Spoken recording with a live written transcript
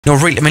No,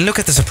 really, I mean, look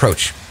at this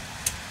approach.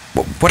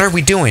 What are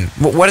we doing?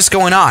 What is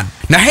going on?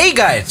 Now, hey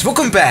guys,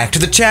 welcome back to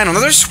the channel,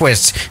 another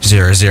Swiss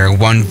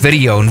 001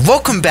 video, and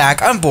welcome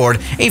back on board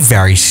a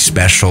very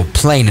special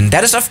plane, and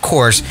that is, of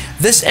course,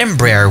 this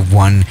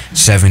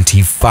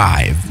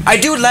ERJ-175. I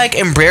do like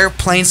Embraer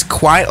planes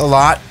quite a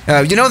lot.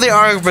 You know, they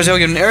are a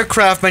Brazilian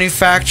aircraft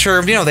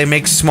manufacturer. You know, they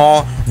make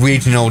small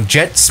regional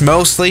jets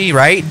mostly,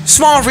 right?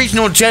 Small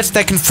regional jets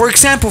that can, for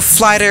example,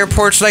 fly to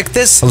airports like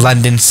this,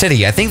 London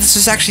City. I think this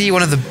is actually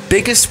one of the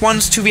biggest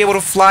ones to be able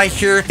to fly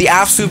here. The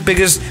absolute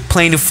biggest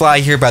plane to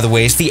fly here, by the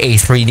way, is the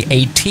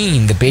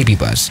A318, the baby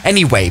bus.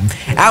 Anyway,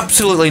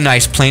 absolutely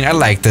nice plane. I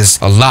like this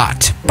a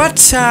lot. But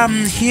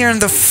here in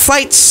the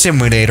flight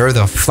simulator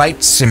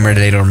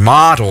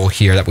model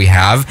here that we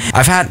have,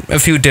 I've had a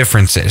few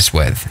differences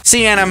with.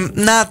 See, and I'm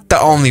not the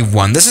only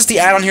one. This is the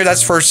add-on here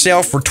that's for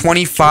sale for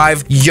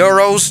 25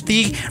 euros.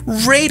 The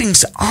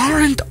ratings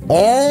aren't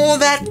all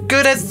that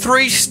good at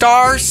 3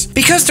 stars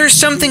because there's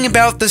something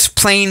about this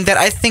plane that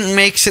I think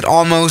makes it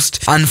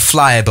almost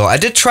unflyable. I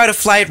did try to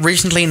fly it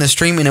recently in the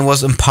stream and it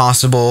was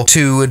impossible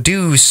to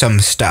do some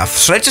stuff.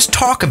 So let's just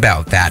talk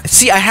about that.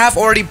 See, I have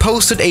already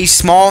posted a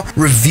small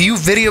review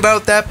video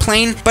about that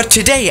plane, but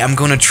today I'm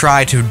going to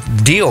try to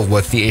deal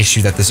with the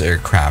issue that this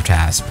aircraft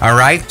has.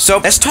 Alright, so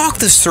let's talk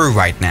this through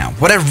right now.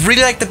 What I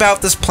really liked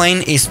about this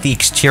plane is the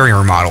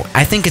exterior model.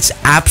 I think it's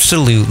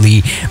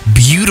absolutely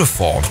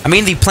beautiful. I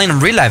mean, the plane in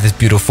real life is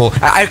beautiful.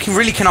 I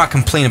really cannot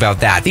complain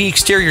about that. The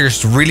exterior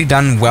is really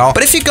done well,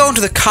 but if you go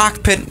into the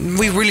cockpit,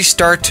 we really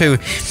start to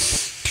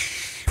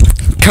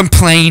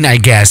complain, I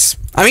guess.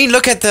 I mean,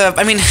 look at the,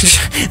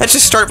 let's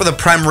just start with a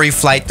primary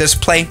flight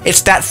display.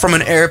 It's that from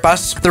an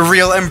Airbus. The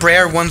real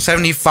Embraer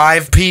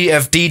 175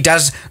 PFD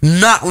does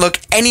not look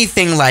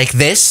anything like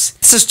this.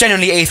 This is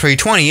generally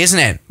A320, isn't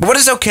it? But what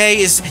is okay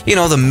is, you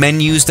know, the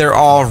menus, they're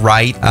all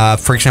right.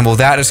 For example,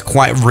 that is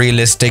quite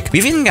realistic.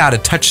 We've even got a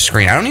touch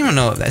screen. I don't even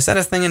know, is that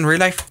a thing in real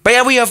life? But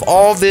yeah, we have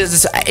all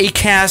this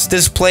ACAS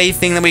display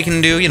thing that we can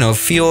do, you know,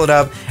 fuel it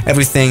up.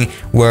 Everything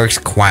works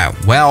quite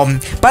well.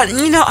 But,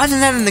 you know, other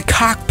than that, in the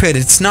cockpit,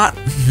 it's not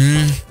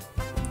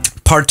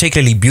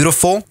particularly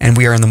beautiful, and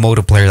we are in the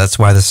multiplayer. That's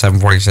why the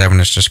 747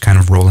 is just kind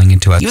of rolling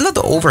into us. Even though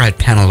the overhead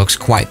panel looks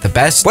quite the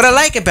best. What I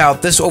like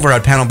about this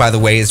overhead panel, by the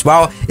way, as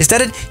well, is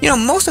that it, you know,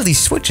 most of these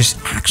switches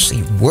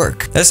actually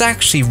work. That's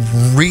actually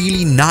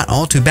really not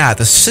all too bad.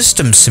 The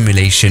system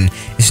simulation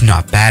is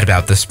not bad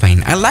about this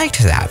plane. I liked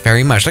that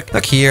very much.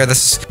 Look here,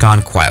 this has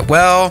gone quite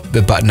well.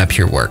 The button up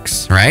here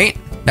works, right?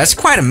 That's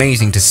quite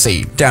amazing to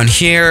see. Down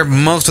here,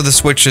 most of the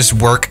switches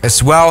work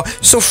as well,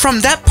 so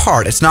from that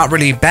part, it's not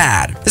really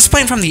bad. This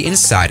plane from the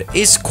inside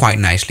is quite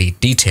nicely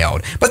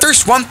detailed, but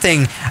there's one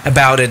thing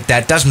about it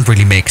that doesn't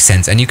really make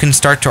sense, and you can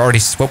start to already,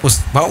 what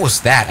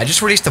was that? I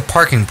just released the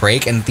parking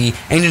brake, and the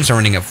engines are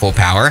running at full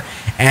power,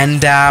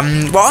 and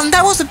well,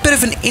 that was a bit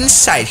of an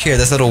insight here,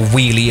 this little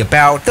wheelie,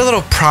 about the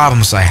little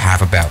problems I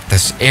have about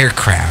this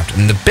aircraft,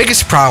 and the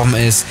biggest problem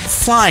is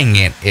flying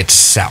it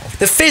itself.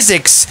 The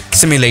physics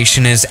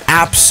simulation is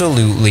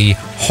absolutely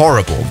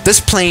horrible.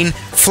 This plane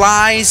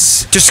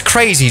flies just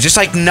crazy, just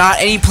like not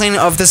any plane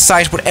of this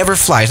size would ever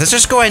fly. Let's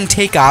just go ahead and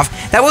take off.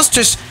 That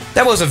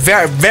was a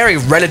very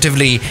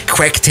relatively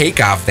quick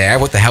takeoff there.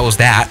 What the hell was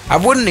that? I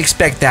wouldn't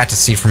expect that to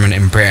see from an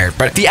Embraer,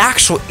 but the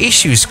actual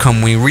issues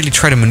come when you really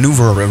try to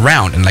maneuver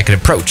around and like an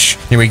approach.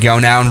 Here we go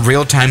now in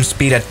real-time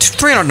speed at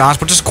 300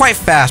 knots, which is quite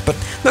fast, but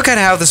look at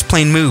how this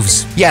plane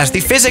moves. Yes, the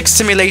physics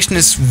simulation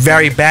is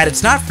very bad.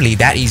 It's not really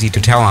that easy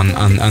to tell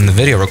on the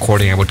video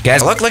recording, I would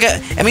guess. Look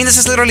at, I mean, this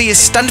is literally a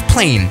stunt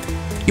plane.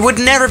 You would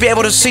never be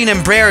able to see an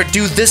Embraer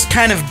do this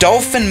kind of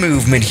dolphin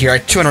movement here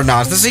at 200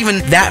 knots. This is even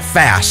that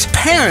fast.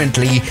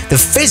 Apparently, the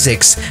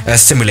physics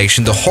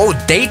simulation, the whole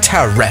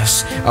data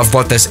rest of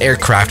what this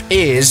aircraft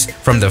is,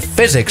 from the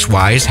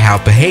physics-wise, how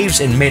it behaves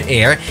in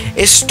mid-air,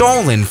 is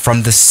stolen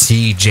from the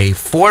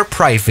CJ4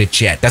 private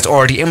jet that's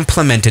already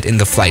implemented in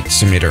the flight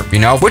simulator, you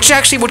know? Which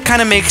actually would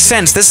kind of make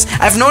sense.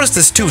 I've noticed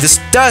this too. This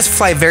does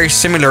fly very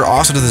similar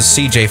also to the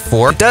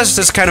CJ4. It does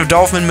this kind of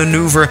dolphin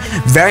maneuver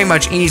very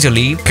much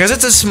easily because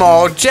it's a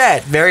small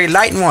jet, very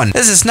light one.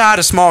 This is not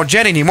a small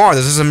jet anymore.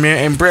 This is an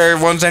Embraer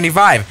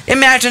 175.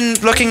 Imagine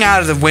looking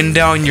out of the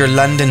window in your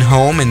London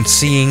home and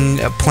seeing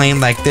a plane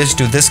like this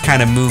do this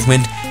kind of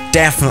movement.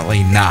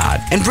 Definitely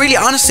not. And really,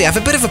 honestly, I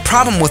have a bit of a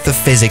problem with the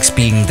physics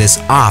being this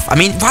off. I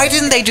mean, why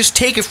didn't they just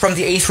take it from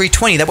the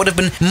A320? That would have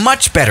been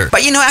much better.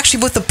 But you know,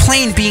 actually with the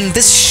plane being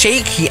this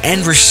shaky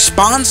and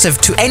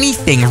responsive to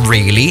anything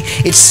really,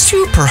 it's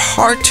super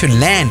hard to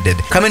land it.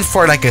 Coming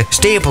for like a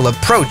stable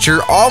approach,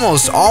 you're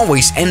almost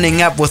always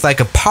ending up with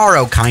like a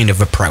Paro kind of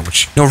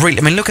approach. No, really,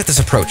 I mean, look at this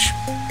approach.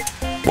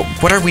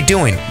 What are we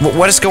doing?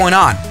 What is going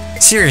on?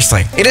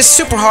 Seriously, it is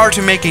super hard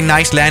to make a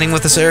nice landing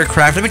with this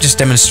aircraft. Let me just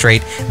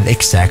demonstrate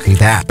exactly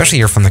that. Especially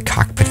here from the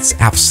cockpit, it's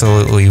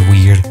absolutely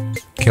weird.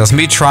 Okay, let's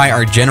maybe try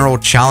our general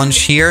challenge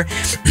here.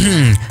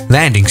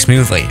 Landing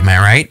smoothly, am I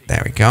right?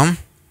 There we go.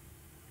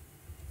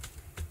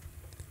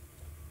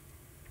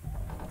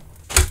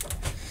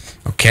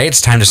 Okay,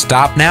 it's time to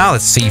stop now.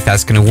 Let's see if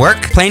that's gonna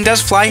work. Plane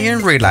does fly here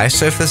in real life,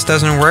 so if this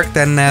doesn't work,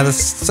 then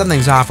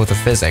something's off with the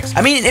physics.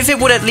 I mean, if it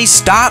would at least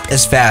stop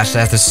as fast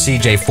as the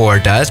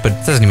CJ4 does, but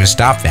it doesn't even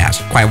stop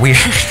fast. Quite weird.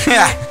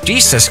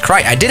 Jesus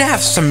Christ, I did have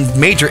some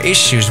major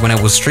issues when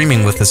I was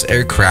streaming with this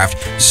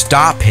aircraft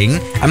stopping.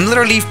 I'm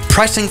literally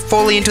pressing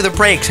fully into the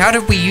brakes. How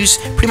did we use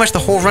pretty much the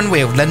whole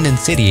runway of London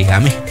City? I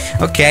mean,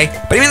 okay.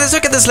 But I mean, let's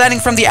look at this landing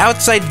from the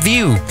outside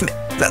view.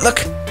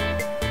 Look.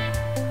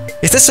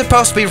 Is this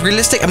supposed to be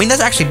realistic? I mean,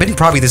 that's actually been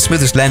probably the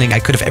smoothest landing I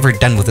could have ever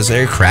done with this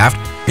aircraft.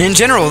 In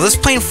general, this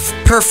plane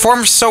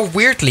performs so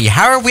weirdly.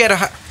 How are we at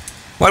a...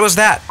 What was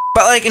that?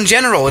 But like in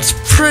general, it's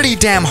pretty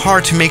damn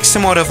hard to make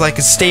somewhat of like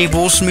a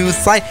stable, smooth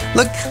flight.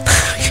 Look,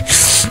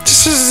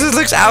 it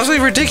looks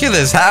absolutely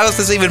ridiculous. How is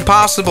this even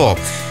possible?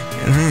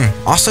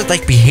 Also, it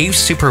like behaves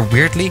super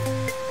weirdly.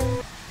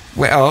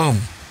 Well,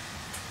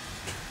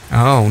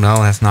 oh no,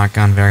 that's not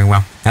gone very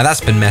well. Now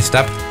that's been messed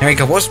up. There we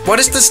go. What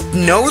is this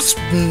nose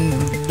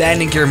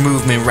landing gear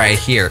movement right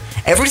here?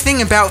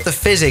 Everything about the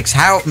physics,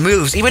 how it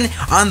moves, even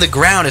on the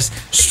ground, is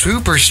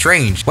super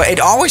strange. But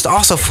it always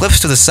also flips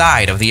to the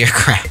side of the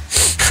aircraft.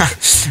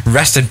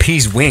 Rest in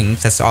peace,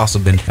 wings. That's also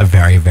been a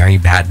very, very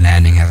bad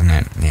landing, hasn't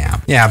it?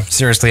 Yeah,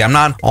 seriously, I'm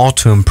not all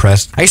too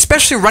impressed. I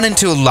especially run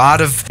into a lot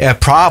of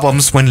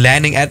problems when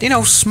landing at,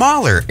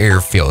 smaller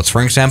airfields.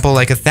 For example,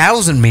 like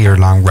 1,000-meter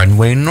long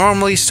runway,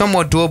 normally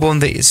somewhat doable in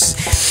the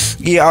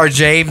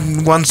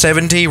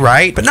ERJ-175,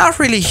 right? But not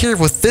really here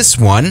with this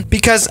one,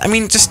 because, I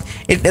mean,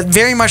 it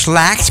very much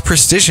lacks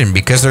precision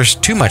because there's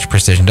too much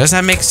precision. Does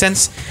that make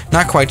sense?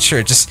 Not quite sure.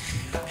 It just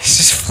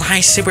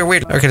flies super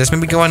weird. Okay, let's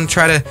maybe go and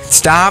try to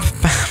stop.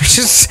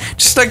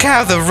 just look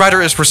how the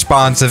rudder is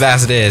responsive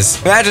as it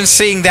is. Imagine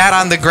seeing that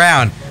on the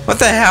ground. What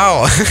the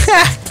hell?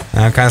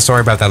 I'm kind of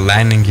sorry about that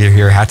landing gear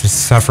here. I had to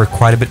suffer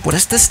quite a bit. What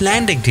is this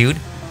landing, dude?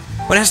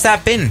 What has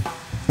that been?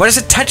 What has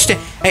it touched it?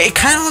 It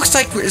kind of looks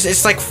like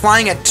it's like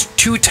flying at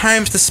 2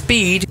 times the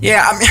speed.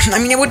 Yeah, I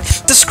mean, it would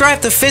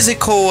describe the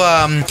physical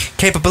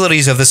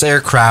capabilities of this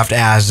aircraft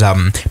as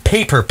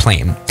paper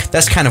plane.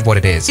 That's kind of what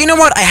it is. You know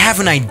what? I have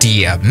an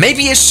idea.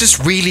 Maybe it's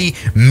just really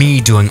me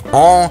doing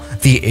all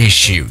the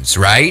issues,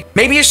 right?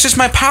 Maybe it's just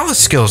my pilot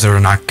skills that are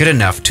not good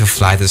enough to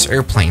fly this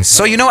airplane.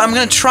 So, I'm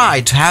gonna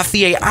try to have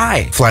the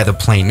AI fly the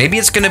plane. Maybe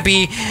it's gonna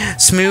be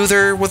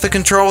smoother with the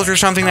controls or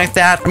something like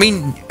that. I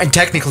mean, and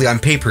technically on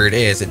paper it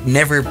is. It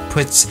never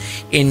puts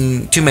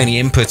in too many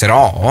inputs at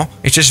all.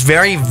 It's just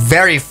very,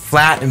 very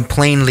flat and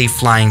plainly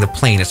flying the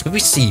plane. Let's maybe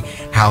see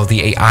how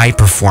the AI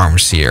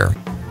performs here.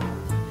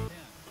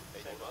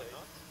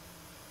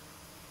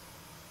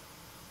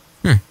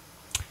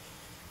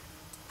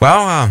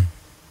 Well,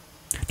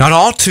 not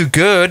all too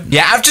good.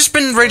 Yeah, I've just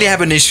been really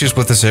having issues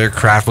with this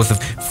aircraft, with the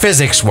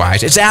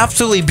physics-wise. It's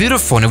absolutely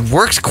beautiful, and it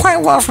works quite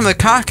well from the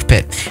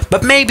cockpit.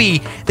 But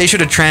maybe they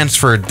should have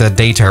transferred the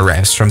data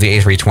refs from the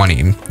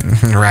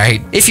A320,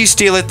 right? If you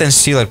steal it, then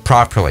steal it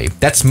properly.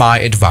 That's my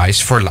advice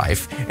for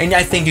life, and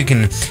I think you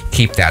can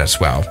keep that as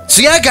well.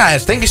 So yeah,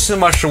 guys, thank you so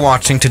much for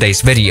watching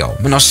today's video,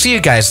 and I'll see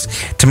you guys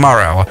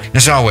tomorrow. And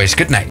as always,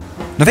 good night.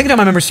 Now, thank you to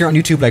my members here on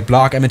YouTube like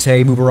Block,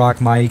 Emite,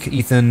 Mubarak, Mike,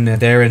 Ethan,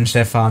 Darren,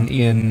 Stefan,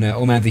 Ian,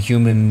 Oman the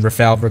Human,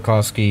 Rafael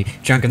Burkowski,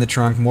 Junk in the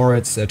Trunk,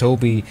 Moritz,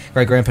 Toby,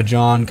 Great Grandpa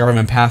John,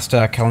 Government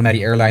Pasta,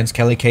 Calamity Airlines,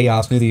 Kelly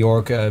Chaos, New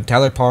York,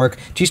 Tyler Park,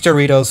 Cheese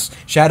Doritos,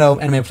 Shadow,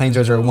 Anime Planes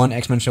 001,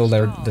 X-Men Show,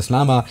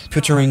 Deslama,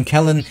 Featuring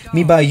Kellen,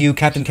 Me By You,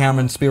 Captain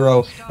Cameron,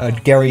 Spiro,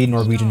 Gary,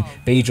 Norwegian,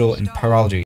 Bajel, and Pyrology.